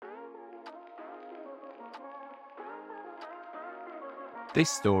This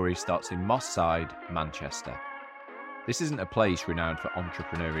story starts in Moss Side, Manchester. This isn't a place renowned for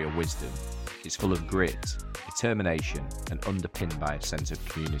entrepreneurial wisdom. It's full of grit, determination, and underpinned by a sense of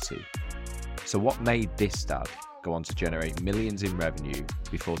community. So what made this dad go on to generate millions in revenue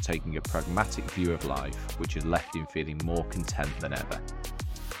before taking a pragmatic view of life, which has left him feeling more content than ever?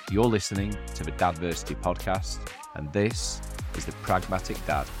 You're listening to the Dadversity podcast, and this is The Pragmatic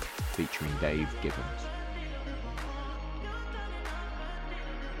Dad, featuring Dave Gibbons.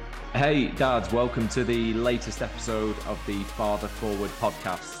 Hey dads, welcome to the latest episode of the Father Forward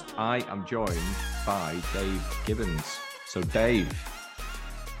podcast. I am joined by Dave Gibbons. So Dave,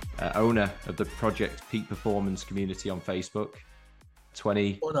 owner of the Project Peak Performance community on Facebook, One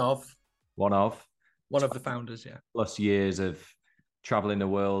of the founders, yeah. Plus years of traveling the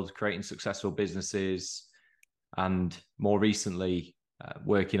world, creating successful businesses, and more recently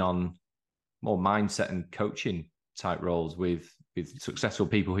working on more mindset and coaching type roles with successful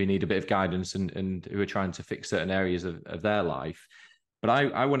people who need a bit of guidance and who are trying to fix certain areas of their life. But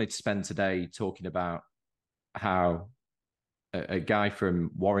I wanted to spend today talking about how a guy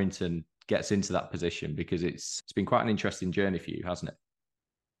from Warrington gets into that position, because it's been quite an interesting journey for you, hasn't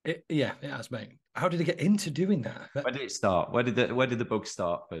it? It has, mate. How did he get into doing that? Where did it start? Where did the bug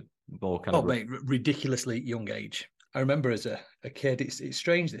start? But more kind of mate, ridiculously young age. I remember as a kid, it's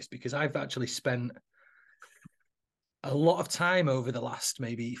strange this, because I've actually spent a lot of time over the last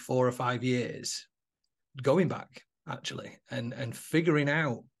maybe 4 or 5 years going back actually and figuring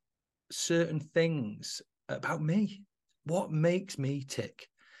out certain things about me. What makes me tick?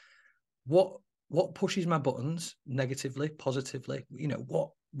 What pushes my buttons negatively, positively? You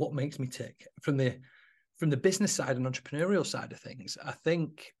know, what makes me tick from the business side and entrepreneurial side of things? I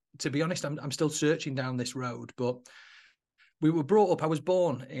think, to be honest, I'm still searching down this road, but we were brought up, I was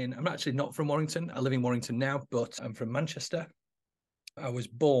born in, I'm actually not from Warrington. I live in Warrington now, but I'm from Manchester. I was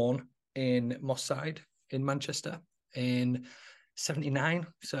born in Moss Side in Manchester in 79.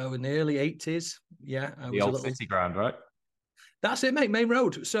 So in the early 80s. Yeah. The old city ground, right? That's it, mate. Main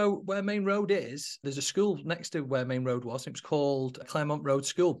Road. So where Main Road is, there's a school next to where Main Road was. It was called Claremont Road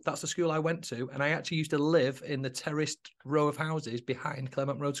School. That's the school I went to. And I actually used to live in the terraced row of houses behind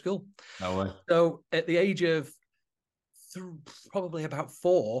Claremont Road School. No way. So at the age of probably about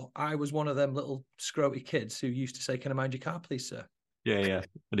 4, I was one of them little scroty kids who used to say, "Can I mind your car, please, sir?" Yeah.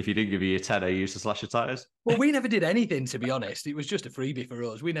 But if you didn't give you a tenner, you used to slash your tires. Well, we never did anything, to be honest. It was just a freebie for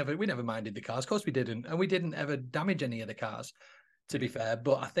us. We never minded the cars. Of course we didn't. And we didn't ever damage any of the cars, to be fair.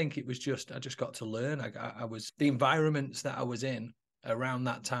 But I think it was I just got to learn. I was, the environments that I was in around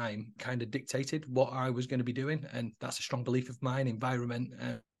that time kind of dictated what I was going to be doing. And that's a strong belief of mine. Environment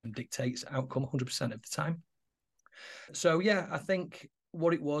dictates outcome 100% of the time. So, yeah, I think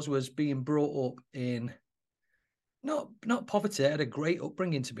what it was being brought up in not poverty. I had a great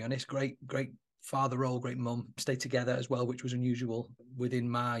upbringing, to be honest. Great father role, great mum, stayed together as well, which was unusual within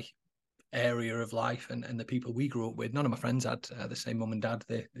my area of life and the people we grew up with. None of my friends had the same mum and dad.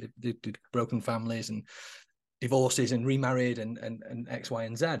 They did broken families and divorces and remarried and X, Y,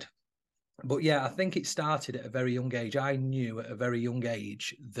 and Z. But yeah, I think it started at a very young age. I knew at a very young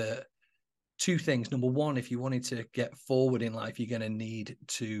age that 2 things. Number one, if you wanted to get forward in life, you're going to need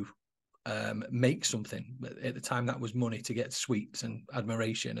to make something. At the time, that was money, to get sweets and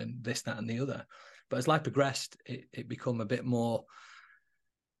admiration and this, that, and the other. But as life progressed, it become a bit more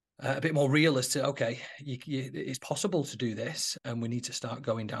real as to, okay, it's possible to do this, and we need to start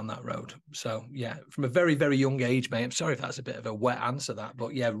going down that road. So yeah, from a very, very young age, mate. I'm sorry if that's a bit of a wet answer, that,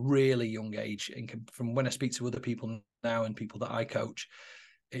 but yeah, really young age. From when I speak to other people now and people that I coach,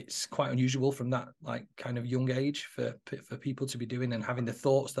 it's quite unusual from that like kind of young age for people to be doing and having the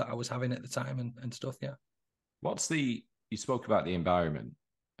thoughts that I was having at the time and stuff. Yeah. You spoke about the environment,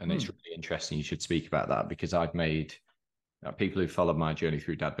 and it's really interesting. You should speak about that, because I've made, people who followed my journey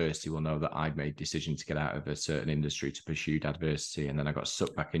through Dadversity will know that I've made decisions to get out of a certain industry to pursue Dadversity. And then I got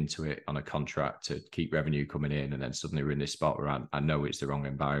sucked back into it on a contract to keep revenue coming in. And then suddenly we're in this spot where I know it's the wrong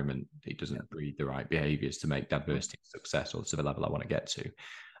environment. It doesn't breed the right behaviors to make Dadversity successful to the level I want to get to.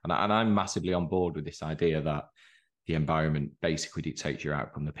 And I'm massively on board with this idea that the environment basically dictates your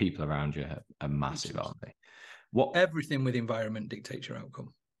outcome. The people around you are massive, aren't they? Everything with environment dictates your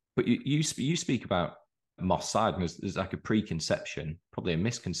outcome. But you speak about Moss Side, and there's like a preconception, probably a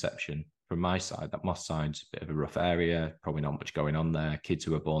misconception from my side, that Moss Side's a bit of a rough area, probably not much going on there. Kids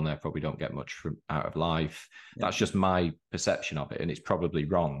who are born there probably don't get much out of life. Yeah. That's just my perception of it, and it's probably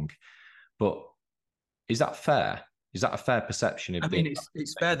wrong. But is that fair? Is that a fair perception? I mean,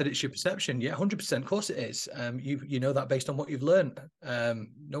 it's fair that it's your perception. Yeah, 100%. Of course it is. You know that based on what you've learned.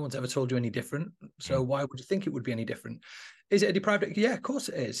 No one's ever told you any different. So why would you think it would be any different? Is it a deprived? Yeah, of course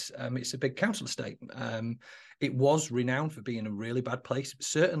it is. It's a big council estate. It was renowned for being a really bad place.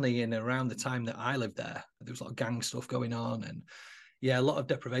 Certainly in around the time that I lived there was a lot of gang stuff going on, and yeah, a lot of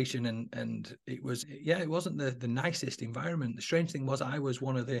deprivation, and it was, yeah, it wasn't the nicest environment. The strange thing was I was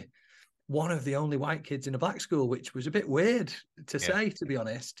one of the only white kids in a black school, which was a bit weird to say, to be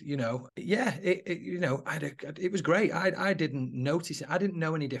honest. Yeah, it was great. I didn't notice it. I didn't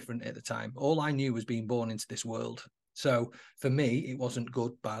know any different at the time. All I knew was being born into this world. So for me, it wasn't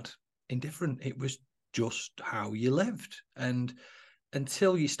good, bad, indifferent. It was just how you lived. And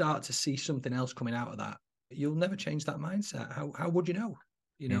until you start to see something else coming out of that, you'll never change that mindset. How would you know?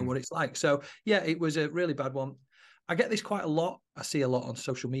 What it's like. So yeah, it was a really bad one. I get this quite a lot. I see a lot on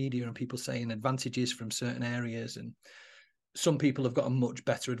social media and people saying advantages from certain areas, and some people have got a much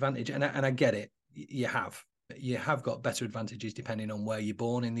better advantage. And I get it. You have got better advantages depending on where you're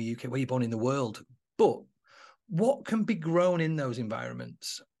born in the UK, where you're born in the world. But what can be grown in those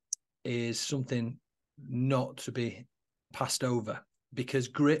environments is something not to be passed over, because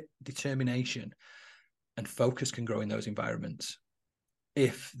grit, determination, and focus can grow in those environments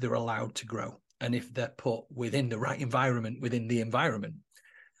if they're allowed to grow, and if they're put within the right environment, within the environment.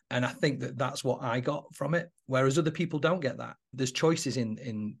 And I think that that's what I got from it, whereas other people don't get that. There's choices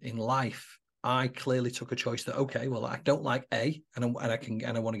in life. I clearly took a choice that, okay, well, I don't like A, and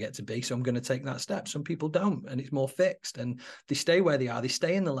I want to get to B, so I'm going to take that step. Some people don't, and it's more fixed, and they stay where they are. They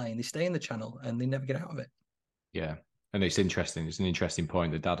stay in the lane, they stay in the channel, and they never get out of it. Yeah. And it's interesting. It's an interesting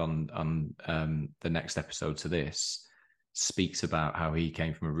point. The dad on the next episode to this speaks about how he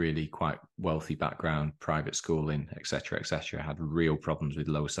came from a really quite wealthy background, private schooling, etc., had real problems with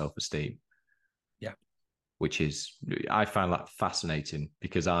low self-esteem. Yeah. Which is, I find that fascinating,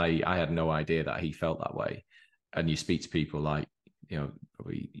 because I had no idea that he felt that way. And you speak to people like,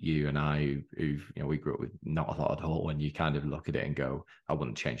 probably you and I, who've, we grew up with not a lot at all, and you kind of look at it and go, I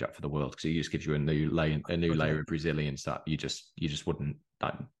wouldn't change that for the world, because it just gives you a new layer of resilience that you just wouldn't.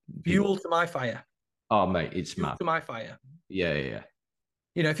 Fuel to my fire. Oh mate, it's Fuel mad. to my fire. Yeah.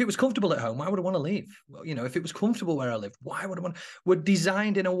 If it was comfortable at home, why would I want to leave? Well, if it was comfortable where I live, why would I want? We're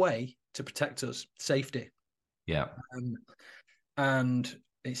designed in a way to protect us, safety. Yeah. And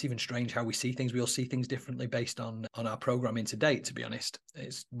it's even strange how we see things. We all see things differently based on our programming to date, to be honest.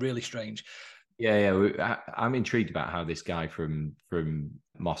 It's really strange. Yeah. I'm intrigued about how this guy from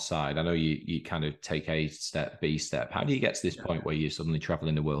Moss side, I know you kind of take A step, B step. How do you get to this point where you're suddenly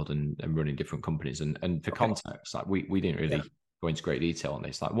traveling the world and running different companies? And for context, like we didn't really go into great detail on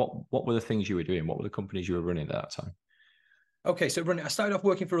this. Like what were the things you were doing? What were the companies you were running at that time? Okay, so I started off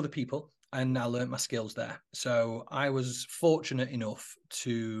working for other people, and I learned my skills there. So I was fortunate enough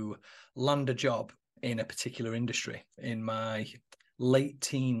to land a job in a particular industry in my late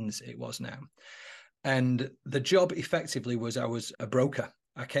teens, it was now. And the job effectively was, I was a broker.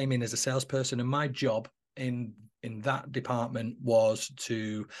 I came in as a salesperson, and my job in that department was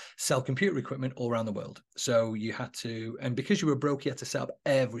to sell computer equipment all around the world. So you had to, and because you were a broker, you had to set up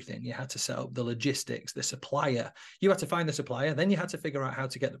everything. You had to set up the logistics, the supplier. You had to find the supplier. Then you had to figure out how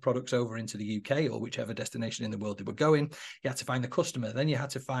to get the products over into the UK or whichever destination in the world they were going. You had to find the customer. Then you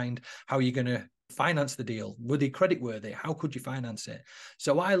had to find how you're going to finance the deal. Were they creditworthy? How could you finance it?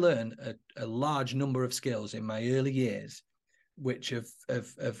 So I learned a large number of skills in my early years, which have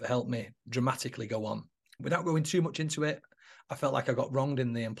helped me dramatically go on. Without going too much into it, I felt like I got wronged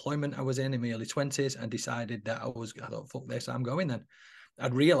in the employment I was in my early 20s, and decided that I thought, fuck this, I'm going then.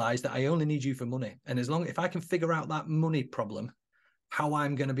 I'd realized that I only need you for money. And if I can figure out that money problem, how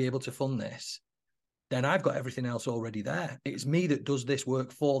I'm going to be able to fund this, then I've got everything else already there. It's me that does this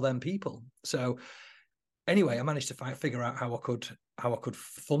work for them people. So anyway, I managed to figure out how I could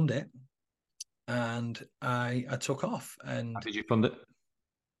fund it. And I took off. And how did you fund it?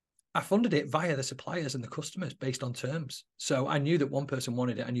 I funded it via the suppliers and the customers based on terms. So I knew that one person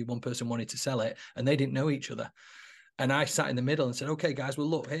wanted it. I knew one person wanted to sell it, and they didn't know each other. And I sat in the middle and said, okay, guys, well,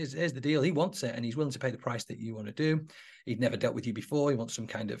 look, here's the deal. He wants it, and he's willing to pay the price that you want to do. He'd never dealt with you before. He wants some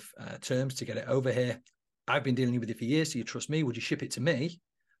kind of terms to get it over here. I've been dealing with it for years, so you trust me. Would you ship it to me?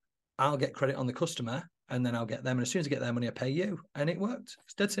 I'll get credit on the customer, and then I'll get them. And as soon as I get their money, I pay you. And it worked.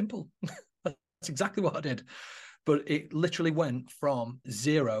 It's dead simple. That's exactly what I did. But it literally went from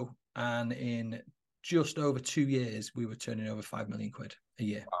zero, and in just over 2 years, we were turning over 5 million quid a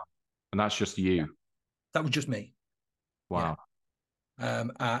year. Wow. And that's just you? Yeah. That was just me. Wow. Yeah.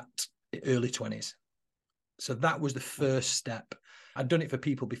 At early 20s. So that was the first step. I'd done it for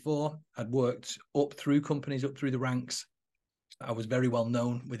people before. I'd worked up through companies, up through the ranks. I was very well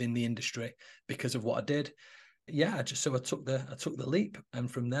known within the industry because of what I did. yeah, I took the leap, and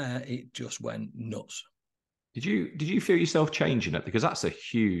from there it just went nuts. Did you feel yourself changing it? Because that's a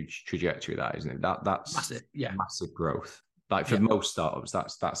huge trajectory, that isn't it? That's Massive, yeah, massive growth. Like for yeah. most startups,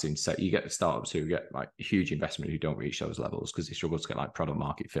 that's insane. You get the startups who get like huge investment who don't reach those levels because they struggle to get like product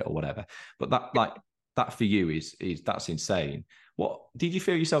market fit or whatever. But that for you is that's insane. What did you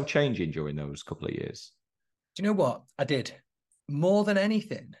feel yourself changing during those couple of years? Do you know what I did? More than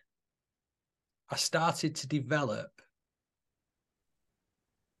anything, I started to develop.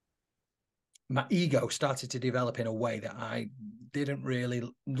 My ego started to develop in a way that I didn't really,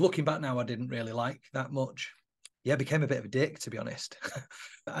 looking back now, I didn't really like that much. Yeah, I became a bit of a dick, to be honest.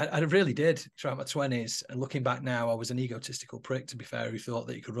 I really did throughout my 20s. And looking back now, I was an egotistical prick, to be fair, who thought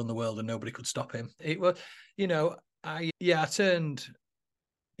that he could run the world and nobody could stop him. It was, I turned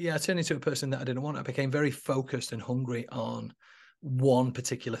into a person that I didn't want. I became very focused and hungry on one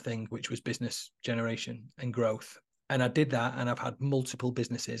particular thing, which was business generation and growth. And I did that, and I've had multiple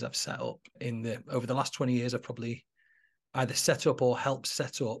businesses I've set up over the last 20 years. I've probably either set up or helped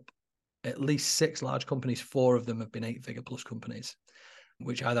set up at least 6 large companies. 4 of them have been 8-figure plus companies,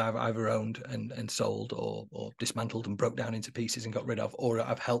 which either I've either owned and sold or dismantled and broke down into pieces and got rid of, or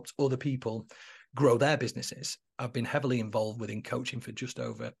I've helped other people grow their businesses. I've been heavily involved within coaching for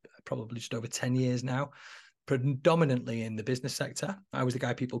probably just over 10 years now, predominantly in the business sector. I was the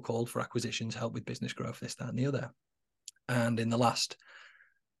guy people called for acquisitions, help with business growth, this, that, and the other. And in the last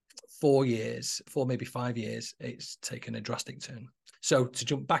 4 years, maybe 5 years, it's taken a drastic turn. So to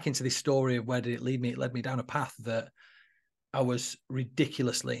jump back into this story of where did it lead me? It led me down a path that I was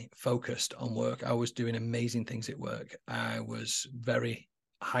ridiculously focused on work. I was doing amazing things at work. I was very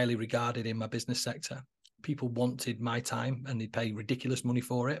highly regarded in my business sector. People wanted my time and they'd pay ridiculous money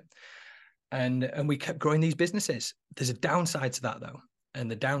for it. And we kept growing these businesses. There's a downside to that, though. And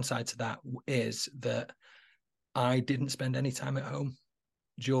the downside to that is that I didn't spend any time at home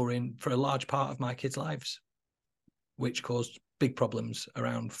for a large part of my kids' lives, which caused big problems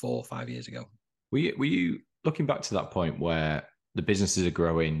around 4 or 5 years ago. Were you looking back to that point where the businesses are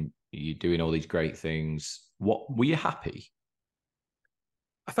growing, you're doing all these great things? Were you happy?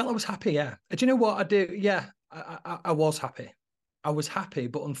 I felt I was happy, yeah. Do you know what I do? Yeah, I was happy. I was happy,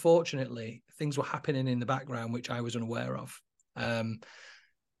 but unfortunately, things were happening in the background which I was unaware of.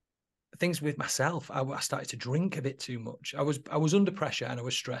 Things with myself. I started to drink a bit too much. I was under pressure and I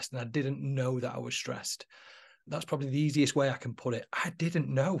was stressed, and I didn't know that I was stressed. That's probably the easiest way I can put it. I didn't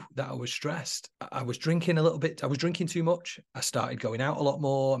know that I was stressed. I was drinking a little bit. I was drinking too much. I started going out a lot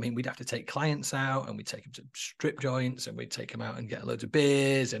more. I mean, we'd have to take clients out and we'd take them to strip joints and we'd take them out and get loads of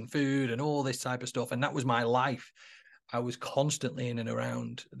beers and food and all this type of stuff. And that was my life. I was constantly in and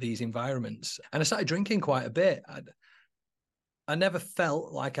around these environments. And I started drinking quite a bit. I never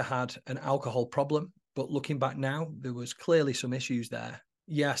felt like I had an alcohol problem, but looking back now, there was clearly some issues there.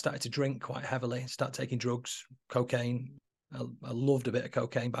 Yeah, I started to drink quite heavily, start taking drugs, cocaine. I loved a bit of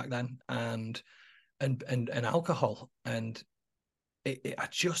cocaine back then, and alcohol. And I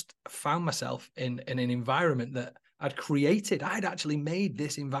just found myself in an environment that I'd created. I'd actually made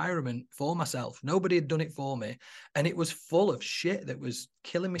this environment for myself. Nobody had done it for me. And it was full of shit that was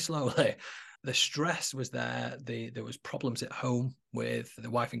killing me slowly. The stress was there. There was problems at home with the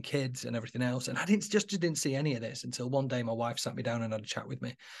wife and kids and everything else. And I didn't see any of this until one day my wife sat me down and had a chat with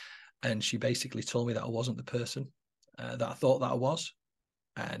me. And she basically told me that I wasn't the person that I thought that I was.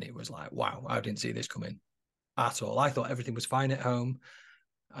 And it was like, wow, I didn't see this coming at all. I thought everything was fine at home.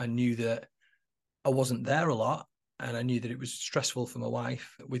 I knew that I wasn't there a lot. And I knew that it was stressful for my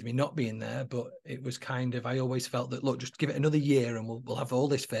wife with me not being there. But it was kind of, I always felt that, look, just give it another year and we'll have all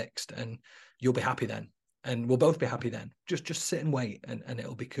this fixed and you'll be happy then. And we'll both be happy then. Just sit and wait and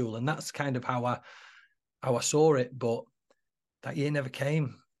it'll be cool. And that's kind of how I saw it. But that year never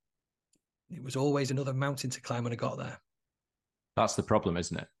came. It was always another mountain to climb when I got there. That's the problem,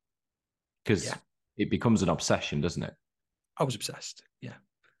 isn't it? Because it becomes an obsession, doesn't it? I was obsessed. Yeah.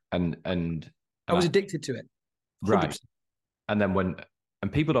 And I was addicted to it. 100%. Right. And then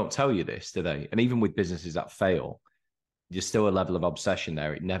and people don't tell you this, do they? And even with businesses that fail, there's still a level of obsession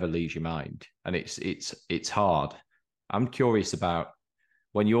there. It never leaves your mind. And it's hard. I'm curious about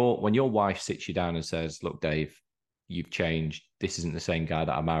when your wife sits you down and says, look, Dave, you've changed. This isn't the same guy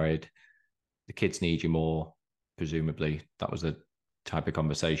that I married. The kids need you more, presumably. That was the type of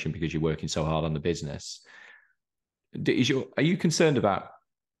conversation because you're working so hard on the business. Are you concerned about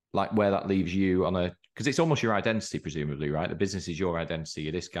like where that leaves you because it's almost your identity, presumably, right? The business is your identity.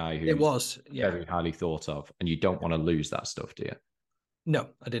 You're this guy who's very highly thought of, and you don't want to lose that stuff, do you? No,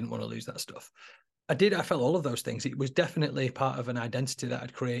 I didn't want to lose that stuff. I did. I felt all of those things. It was definitely part of an identity that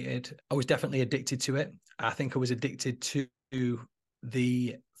I'd created. I was definitely addicted to it. I think I was addicted to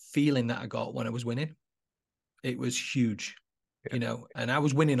the feeling that I got when I was winning. It was huge, Yeah. you know, and I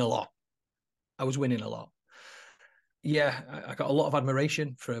was winning a lot. I was winning a lot. Yeah, I got a lot of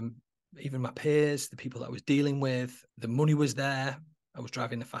admiration from even my peers, the people that I was dealing with. The money was there. I was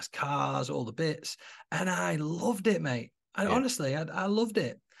driving the fast cars, all the bits, and I loved it, mate. And Yeah. honestly, I loved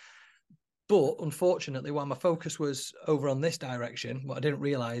it. But unfortunately, while my focus was over on this direction, what I didn't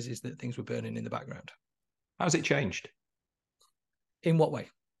realize is that things were burning in the background. How's it changed? In what way?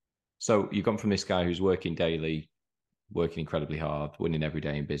 So you've gone from this guy who's working daily, working incredibly hard, winning every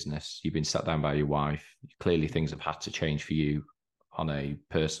day in business. You've been sat down by your wife. Clearly, things have had to change for you on a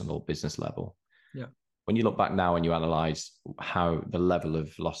personal business level. Yeah. When you look back now and you analyze how the level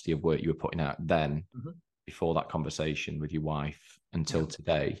of velocity of work you were putting out then, before that conversation with your wife until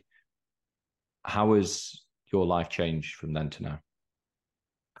today, how has your life changed from then to now?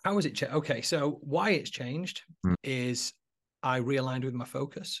 How has it changed? Okay, so why it's changed is I realigned with my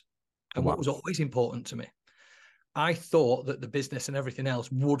focus and what was always important to me. I thought that the business and everything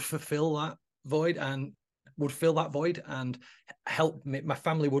else would fulfill that void and help me. My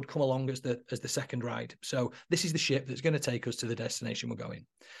family would come along as the second ride. So this is the ship that's going to take us to the destination we're going.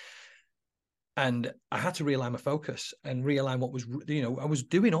 And I had to realign my focus and realign what was, you know, I was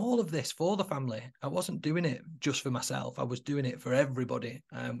doing all of this for the family. I wasn't doing it just for myself. I was doing it for everybody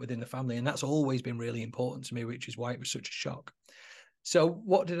within the family. And that's always been really important to me, which is why it was such a shock. So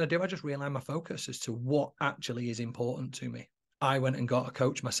what did I do? I just realigned my focus as to what actually is important to me. I went and got a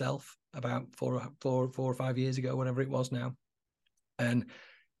coach myself about four or 5 years ago, whatever it was now. And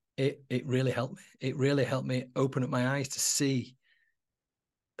it really helped me. It really helped me open up my eyes to see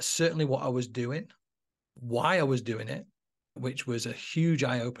certainly what I was doing, why I was doing it, which was a huge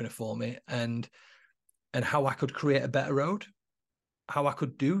eye opener for me, and how I could create a better road, how I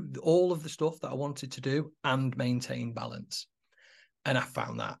could do all of the stuff that I wanted to do and maintain balance. And I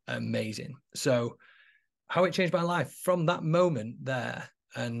found that amazing. So how it changed my life from that moment there,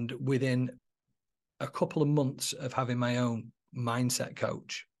 and within a couple of months of having my own mindset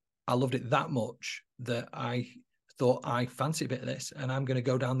coach, I loved it that much that I thought I fancy a bit of this and I'm going to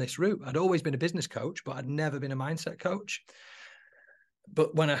go down this route. I'd always been a business coach, but I'd never been a mindset coach.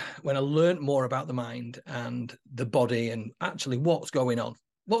 But when I learned more about the mind and the body and actually what's going on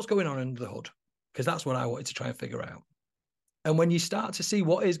under the hood, because that's what I wanted to try and figure out. And when you start to see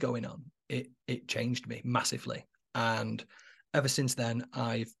what is going on, it changed me massively. And ever since then,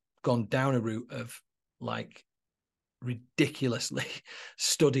 I've gone down a route of like ridiculously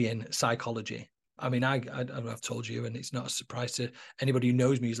studying psychology. I mean, I've told you, and it's not a surprise to anybody who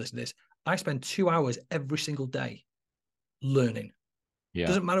knows me who's listening to this. I spend 2 hours every single day learning. Yeah.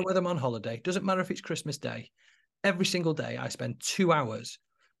 Doesn't matter whether I'm on holiday. Doesn't matter if it's Christmas Day. Every single day, I spend 2 hours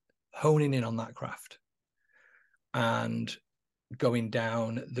honing in on that craft and going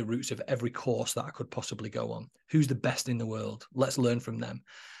down the routes of every course that I could possibly go on. Who's the best in the world? Let's learn from them.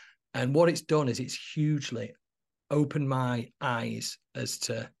 And what it's done is it's hugely opened my eyes as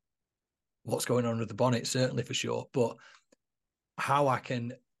to what's going on under the bonnet, certainly for sure, but how I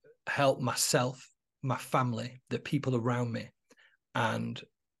can help myself, my family, the people around me. And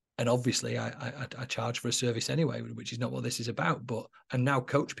obviously I charge for a service anyway, which is not what this is about, but I now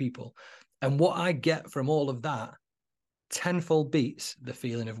coach people. And what I get from all of that tenfold beats the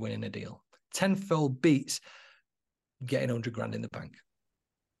feeling of winning a deal. Tenfold beats getting 100 grand in the bank.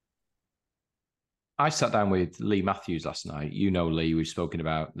 I sat down with Lee Matthews last night. You know Lee, we've spoken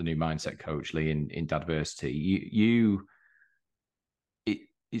about the new mindset coach, Lee, in Dadversity.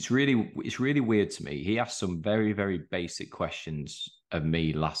 It's really weird to me. He asked some very, very basic questions of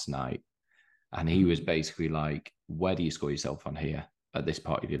me last night. And he was basically like, where do you score yourself on here at this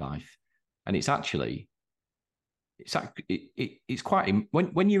part of your life? And it's quite,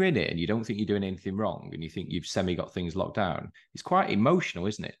 when you're in it and you don't think you're doing anything wrong and you think you've got things locked down, it's quite emotional,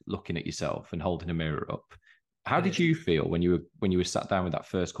 isn't it? Looking at yourself and holding a mirror up. How did you feel when you were sat down with that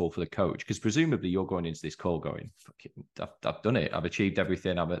first call for the coach? Because presumably you're going into this call going, I've done it. I've achieved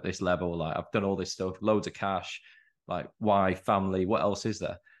everything. I'm at this level. Like I've done all this stuff, loads of cash. Like why family? What else is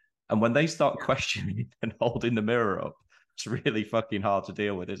there? And when they start questioning and holding the mirror up, it's really fucking hard to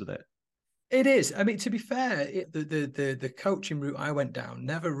deal with, isn't it? It is. I mean, to be fair, the coaching route I went down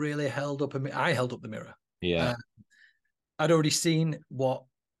never really held up I held up the mirror. Yeah. I'd already seen what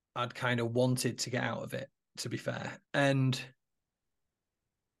I'd kind of wanted to get out of it, to be fair. And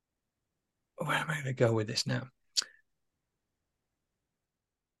where am I going to go with this now?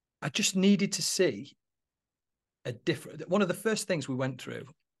 I just needed to see one of the first things we went through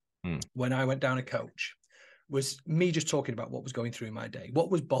when I went down a coach was me just talking about what was going through my day,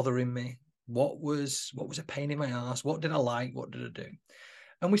 what was bothering me, what was a pain in my ass, what did I like, what did I do?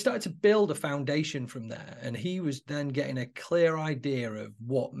 And we started to build a foundation from there. And he was then getting a clear idea of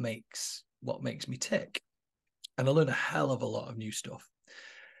what makes me tick. And I learned a hell of a lot of new stuff.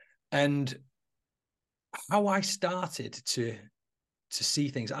 And how I started to see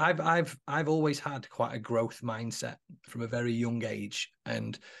things, I've always had quite a growth mindset from a very young age.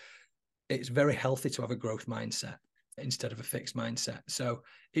 And it's very healthy to have a growth mindset instead of a fixed mindset. So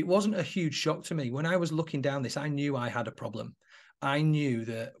it wasn't a huge shock to me. When I was looking down this, I knew I had a problem. I knew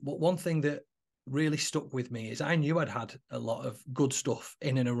that one thing that really stuck with me is I knew I'd had a lot of good stuff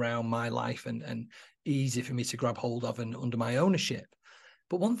in and around my life and easy for me to grab hold of and under my ownership.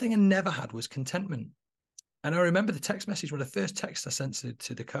 But one thing I never had was contentment. And I remember the text message, when the first text I sent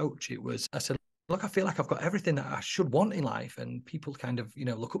to the coach, I said, look, I feel like I've got everything that I should want in life. And people kind of,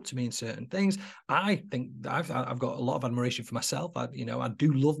 look up to me in certain things. I think I've got a lot of admiration for myself. I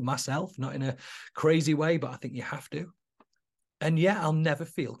do love myself, not in a crazy way, but I think you have to. And yet I'll never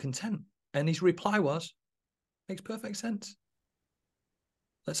feel content. And his reply was, makes perfect sense.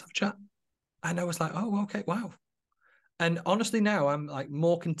 Let's have a chat. And I was like, oh, okay, wow. And honestly, now I'm like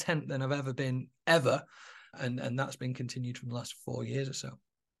more content than I've ever been, ever. And that's been continued from the last 4 years or so.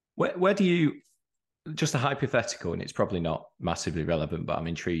 Where do you, just a hypothetical, and it's probably not massively relevant, but I'm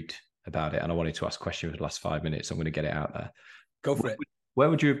intrigued about it. And I wanted to ask a question for the last 5 minutes. So I'm going to get it out there. Go for it. Where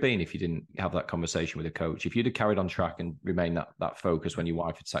would you have been if you didn't have that conversation with a coach? If you'd have carried on track and remained that focus when your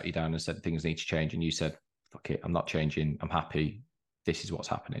wife had sat you down and said things need to change, and you said, fuck it, I'm not changing, I'm happy, this is what's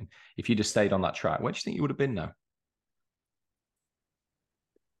happening. If you'd have stayed on that track, where do you think you would have been now?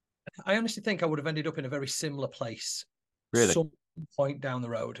 I honestly think I would have ended up in a very similar place. Really? Some point down the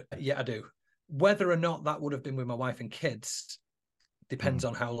road. Yeah, I do. Whether or not that would have been with my wife and kids depends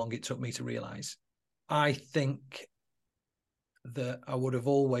on how long it took me to realize. I think that I would have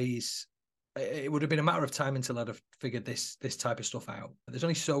it would have been a matter of time until I'd have figured this type of stuff out. There's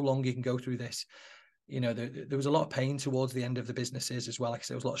only so long you can go through this. There was a lot of pain towards the end of the businesses as well. Like I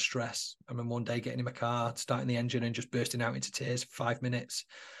said, there was a lot of stress. I remember one day getting in my car, starting the engine and just bursting out into tears for 5 minutes.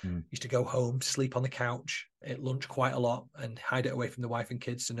 Used to go home, sleep on the couch at lunch quite a lot and hide it away from the wife and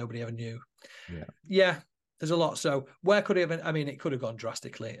kids so nobody ever knew. Yeah, there's a lot. So where could it have, it could have gone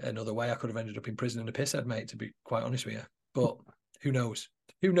drastically another way. I could have ended up in prison in a pisshead, mate, to be quite honest with you. But who knows?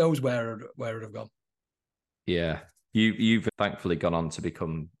 Who knows where it would have gone? Yeah. You've thankfully gone on to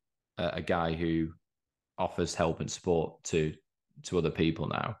become a guy who offers help and support to other people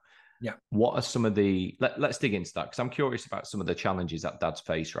now. Yeah. What are some of the, let's dig into that, because I'm curious about some of the challenges that dads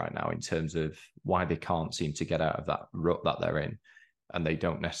face right now in terms of why they can't seem to get out of that rut that they're in and they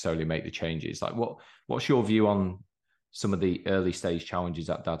don't necessarily make the changes. Like what's your view on some of the early stage challenges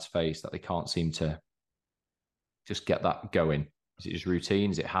that dads face that they can't seem to just get that going? Is it just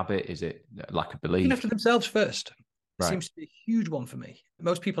routine? Is it habit? Is it lack of belief? Looking after themselves first. Right. Seems to be a huge one for me.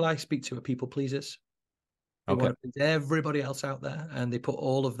 Most people I speak to are people pleasers. They Okay. want to please everybody else out there and they put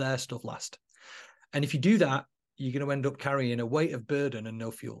all of their stuff last. And if you do that, you're going to end up carrying a weight of burden and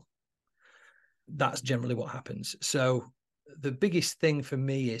no fuel. That's generally what happens. So the biggest thing for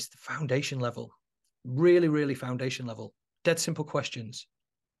me is the foundation level. Really, really foundation level. Dead simple questions.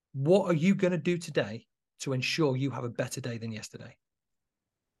 What are you going to do today to ensure you have a better day than yesterday?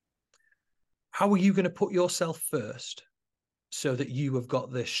 How are you going to put yourself first so that you have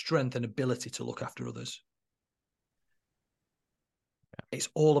got the strength and ability to look after others? It's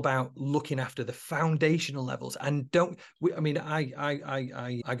all about looking after the foundational levels. And I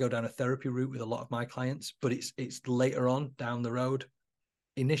go down a therapy route with a lot of my clients, but it's later on down the road.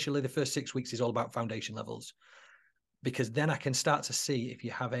 Initially, the first 6 weeks is all about foundation levels, because then I can start to see if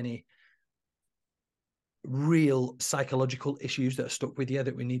you have any real psychological issues that are stuck with you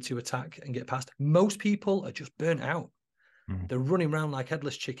that we need to attack and get past. Most people are just burnt out. They're running around like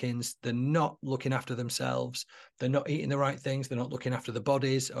headless chickens. They're not looking after themselves. They're not eating the right things. They're not looking after the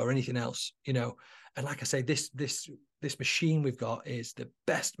bodies or anything else, And like I say, this machine we've got is the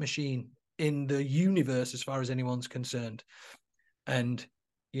best machine in the universe as far as anyone's concerned. And,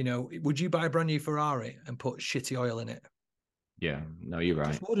 would you buy a brand new Ferrari and put shitty oil in it? Yeah, no, you're right.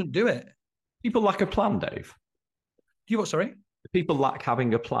 Just wouldn't do it. People lack a plan, Dave. You what, sorry? People lack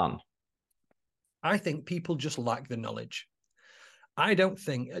having a plan. I think people just lack the knowledge. I don't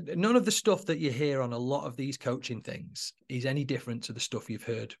think none of the stuff that you hear on a lot of these coaching things is any different to the stuff you've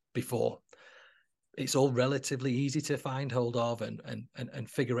heard before. It's all relatively easy to find hold of and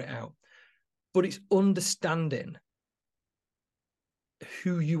figure it out. But it's understanding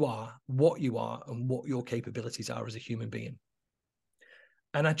who you are, and what your capabilities are as a human being.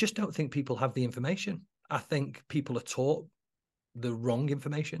 And I just don't think people have the information. I think people are taught the wrong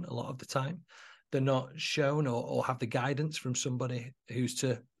information a lot of the time. They're not shown or have the guidance from somebody who's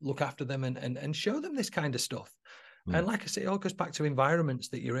to look after them and show them this kind of stuff. And like I say, it all goes back to environments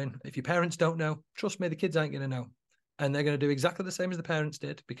that you're in. If your parents don't know, trust me, the kids aren't going to know. And they're going to do exactly the same as the parents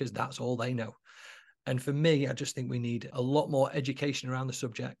did, because that's all they know. And for me, I just think we need a lot more education around the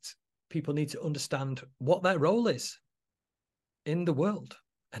subject. People need to understand what their role is in the world.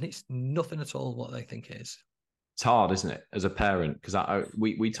 And it's nothing at all what they think it is. It's hard, isn't it, as a parent? Because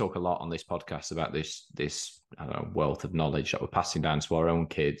we talk a lot on this podcast about this I don't know, wealth of knowledge that we're passing down to our own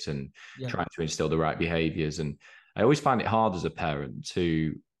kids and trying to instill the right behaviours. And I always find it hard as a parent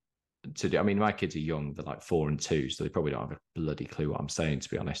to do. I mean, my kids are young; they're like 4 and 2, so they probably don't have a bloody clue what I'm saying, to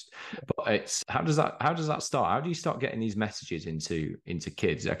be honest. But it's how does that start? How do you start getting these messages into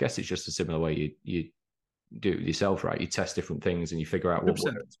kids? I guess it's just a similar way you do it with yourself, right? You test different things and you figure out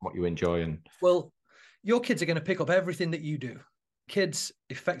what you enjoy. And well, your kids are going to pick up everything that you do. Kids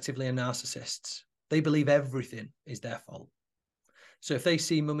effectively are narcissists. They believe everything is their fault. So if they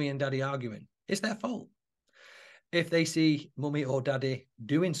see mummy and daddy arguing, it's their fault. If they see mummy or daddy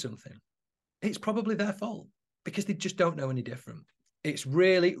doing something, it's probably their fault, because they just don't know any different. It's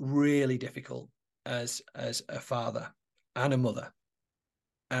really, really difficult as a father and a mother.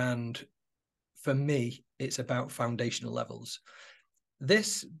 And for me, it's about foundational levels.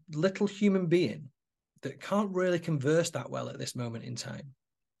 This little human being that can't really converse that well at this moment in time,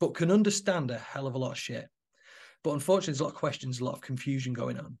 but can understand a hell of a lot of shit. But unfortunately, there's a lot of questions, a lot of confusion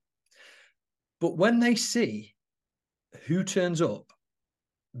going on. But when they see who turns up,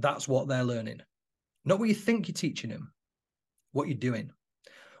 that's what they're learning. Not what you think you're teaching them, what you're doing,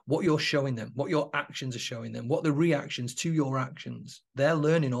 what you're showing them, what your actions are showing them, what the reactions to your actions. They're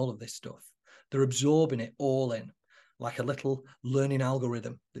learning all of this stuff. They're absorbing it all in, like a little learning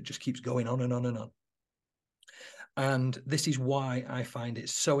algorithm that just keeps going on and on and on. And this is why I find it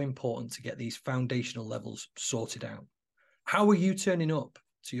so important to get these foundational levels sorted out. How are you turning up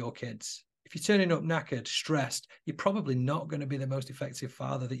to your kids? If you're turning up knackered, stressed, you're probably not going to be the most effective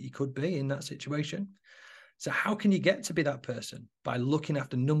father that you could be in that situation. So how can you get to be that person? By looking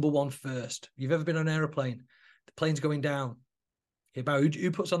after number one first. You've ever been on an aeroplane? The plane's going down. About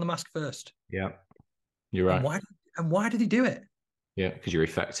who puts on the mask first? Yeah, you're right. And why did he do it? Yeah, because you're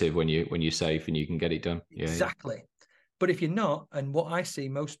effective when you're safe and you can get it done. Yeah, exactly. Yeah. But if you're not, and what I see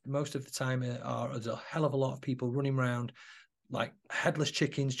most of the time there's a hell of a lot of people running around like headless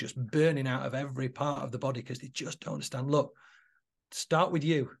chickens, just burning out of every part of the body because they just don't understand. Look, start with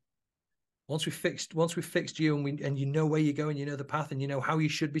you. Once we've fixed you and you know where you're going, you know the path, and you know how you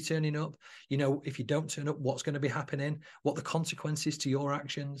should be turning up. You know, if you don't turn up, what's going to be happening, what the consequences to your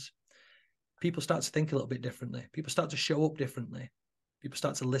actions. People start to think a little bit differently. People start to show up differently. People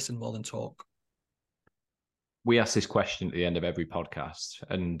start to listen more than talk. We ask this question at the end of every podcast,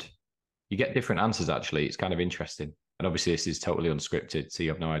 and you get different answers, actually. It's kind of interesting. And obviously, this is totally unscripted, so you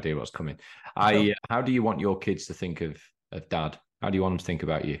have no idea what's coming. How do you want your kids to think of Dad? How do you want them to think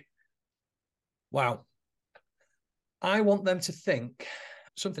about you? Wow. I want them to think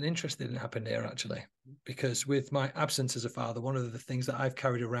something interesting happened here, actually, because with my absence as a father, one of the things that I've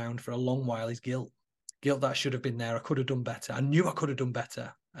carried around for a long while is guilt. Guilt that should have been there. I could have done better. I knew I could have done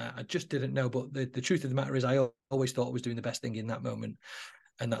better. I just didn't know. But the truth of the matter is I always thought I was doing the best thing in that moment.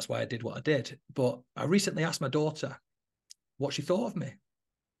 And that's why I did what I did. But I recently asked my daughter what she thought of me.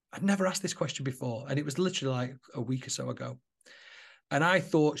 I'd never asked this question before. And it was literally like a week or so ago. And I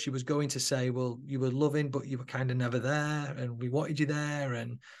thought she was going to say, well, you were loving, but you were kind of never there. And we wanted you there.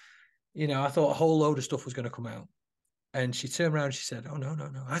 And, you know, I thought a whole load of stuff was going to come out. And she turned around and she said, oh, no.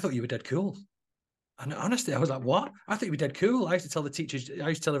 I thought you were dead cool. And honestly, I was like, what? I thought you were dead cool. I used to tell the teachers, I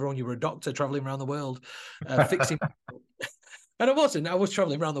used to tell everyone you were a doctor traveling around the world, fixing. And I wasn't. I was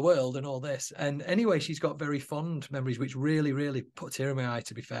traveling around the world and all this. And anyway, she's got very fond memories, which really, really put a tear in my eye,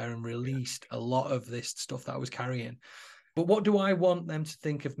 to be fair, and released a lot of this stuff that I was carrying. But what do I want them to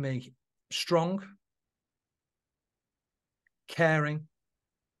think of me? Strong, caring,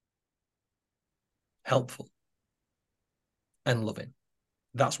 helpful, and loving.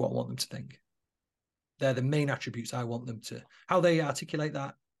 That's what I want them to think. They're the main attributes I want them to. How they articulate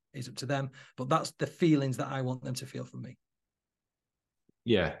that is up to them, but that's the feelings that I want them to feel from me.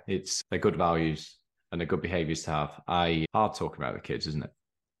 Yeah, they're good values and they're good behaviors to have. Hard talking about the kids, isn't it?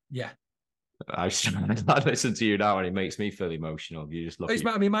 Yeah. I listen to you now and it makes me feel emotional. You just look.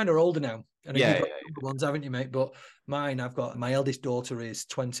 I mean, mine are older now. And you've got ones, haven't you, mate? But mine, I've got my eldest daughter is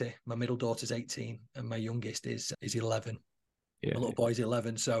 20, my middle daughter's 18, and my youngest is 11. Yeah. My little boy's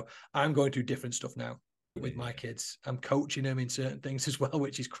 11. So I'm going through different stuff now. with my kids. I'm coaching them in certain things as well,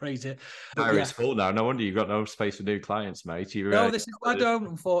 which is crazy. It's full now. No wonder you've got no space for new clients, mate. I don't,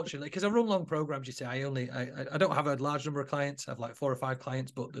 unfortunately, because I run long programs. You see, I don't have a large number of clients. I have like 4 or 5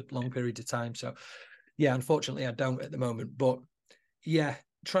 clients, but the long periods of time. So, yeah, unfortunately, I don't at the moment. But yeah,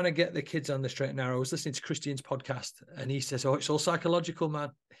 trying to get the kids on the straight and narrow. I was listening to Christian's podcast, and he says, "Oh, it's all psychological, man."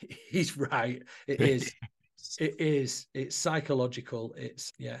 He's right. It is. It is. It's psychological. It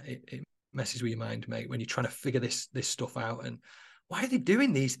messes with your mind, mate, when you're trying to figure this stuff out. And why are they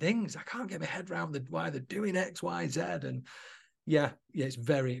doing these things? I can't get my head around why they're doing X, Y, Z. And yeah, it's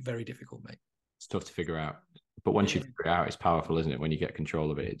very, very difficult, mate. It's tough to figure out. But once you figure it out, it's powerful, isn't it? When you get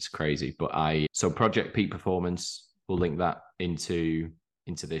control of it, it's crazy. But so Project Peak Performance, we'll link that into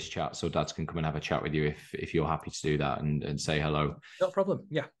this chat, so dads can come and have a chat with you if you're happy to do that and say hello. No problem.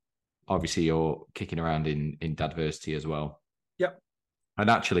 Yeah. Obviously, you're kicking around in Dadversity as well. Yep. And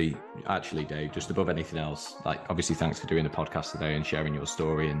actually, Dave, just above anything else, like, obviously, thanks for doing the podcast today and sharing your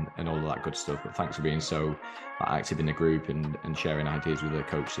story and all of that good stuff. But thanks for being so active in the group and sharing ideas with the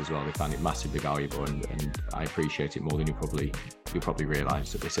coaches as well. They found it massively valuable, and I appreciate it more than you'll probably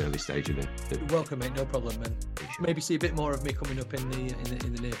realise at this early stage of it. You're welcome, mate. No problem. And maybe see a bit more of me coming up in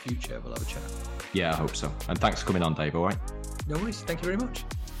the near future. We'll have a chat. Yeah, I hope so. And thanks for coming on, Dave. All right. No worries. Thank you very much.